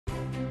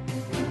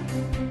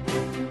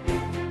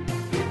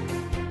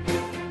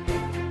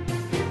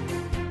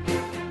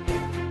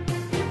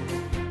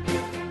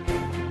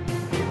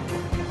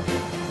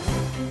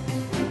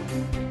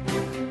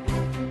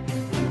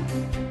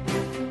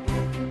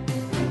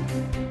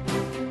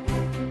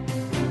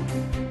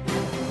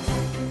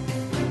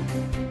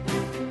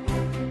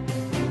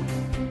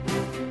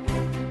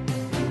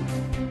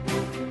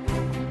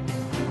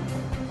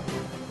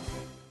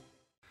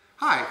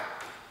Hi,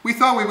 we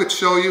thought we would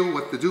show you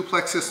what the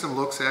duplex system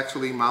looks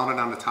actually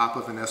mounted on the top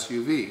of an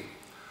SUV.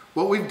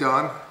 What we've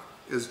done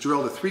is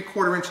drilled a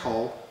 3/4 inch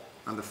hole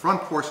on the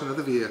front portion of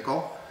the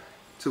vehicle,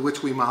 to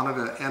which we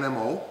mounted an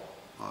NMO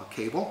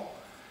cable.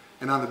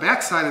 And on the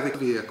back side of the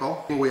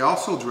vehicle, we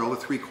also drilled a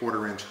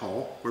 3/4 inch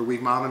hole where we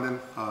mounted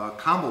a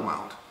combo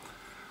mount.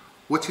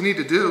 What you need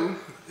to do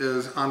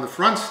is on the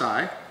front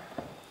side,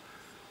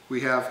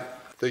 we have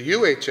the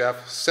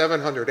UHF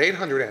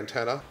 700-800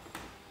 antenna.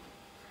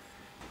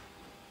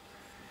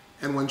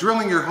 And when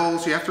drilling your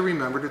holes, you have to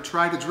remember to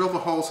try to drill the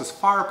holes as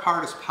far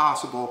apart as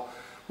possible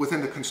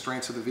within the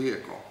constraints of the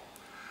vehicle.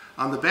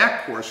 On the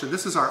back portion,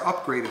 this is our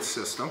upgraded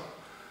system.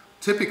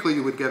 Typically,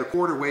 you would get a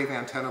quarter wave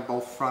antenna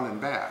both front and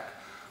back.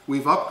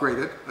 We've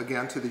upgraded,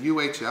 again, to the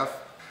UHF,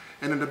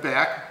 and in the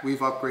back, we've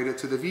upgraded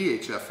to the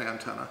VHF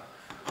antenna,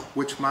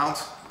 which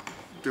mounts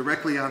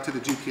directly onto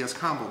the GPS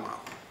combo mount.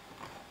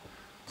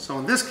 So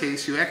in this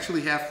case, you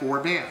actually have 4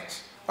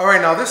 bands. All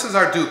right, now this is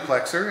our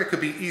duplexer. It could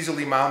be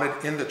easily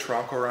mounted in the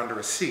trunk or under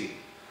a seat.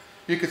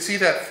 You can see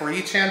that for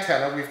each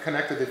antenna, we've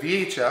connected the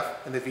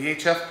VHF and the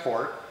VHF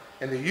port,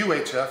 and the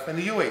UHF and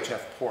the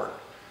UHF port.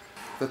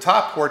 The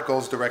top port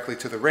goes directly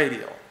to the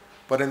radio,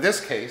 but in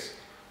this case,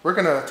 we're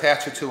going to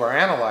attach it to our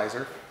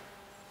analyzer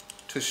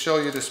to show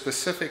you the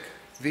specific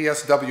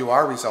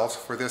VSWR results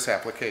for this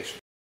application.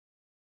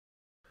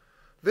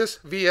 This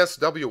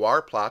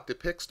VSWR plot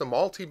depicts the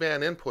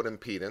multi-band input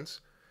impedance,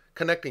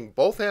 connecting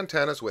both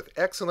antennas with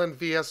excellent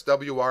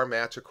VSWR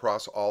match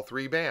across all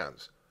 3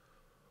 bands,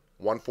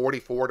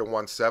 144 to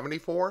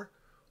 174,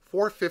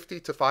 450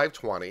 to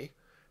 520,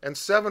 and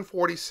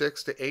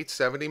 746 to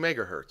 870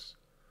 MHz.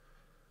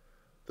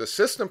 The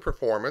system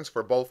performance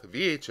for both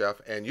VHF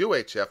and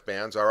UHF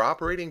bands are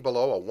operating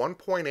below a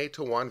 1.8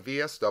 to 1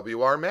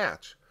 VSWR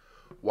match,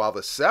 while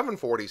the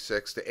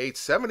 746 to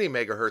 870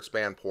 MHz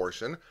band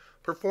portion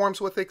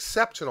performs with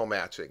exceptional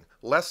matching,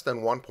 less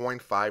than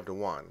 1.5 to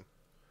 1.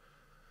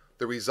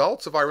 The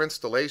results of our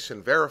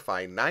installation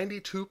verify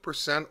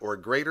 92% or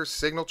greater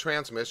signal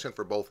transmission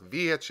for both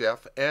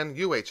VHF and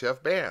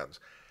UHF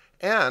bands,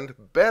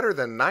 and better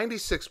than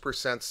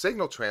 96%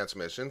 signal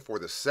transmission for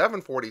the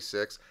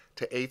 746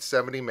 to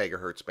 870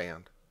 MHz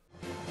band.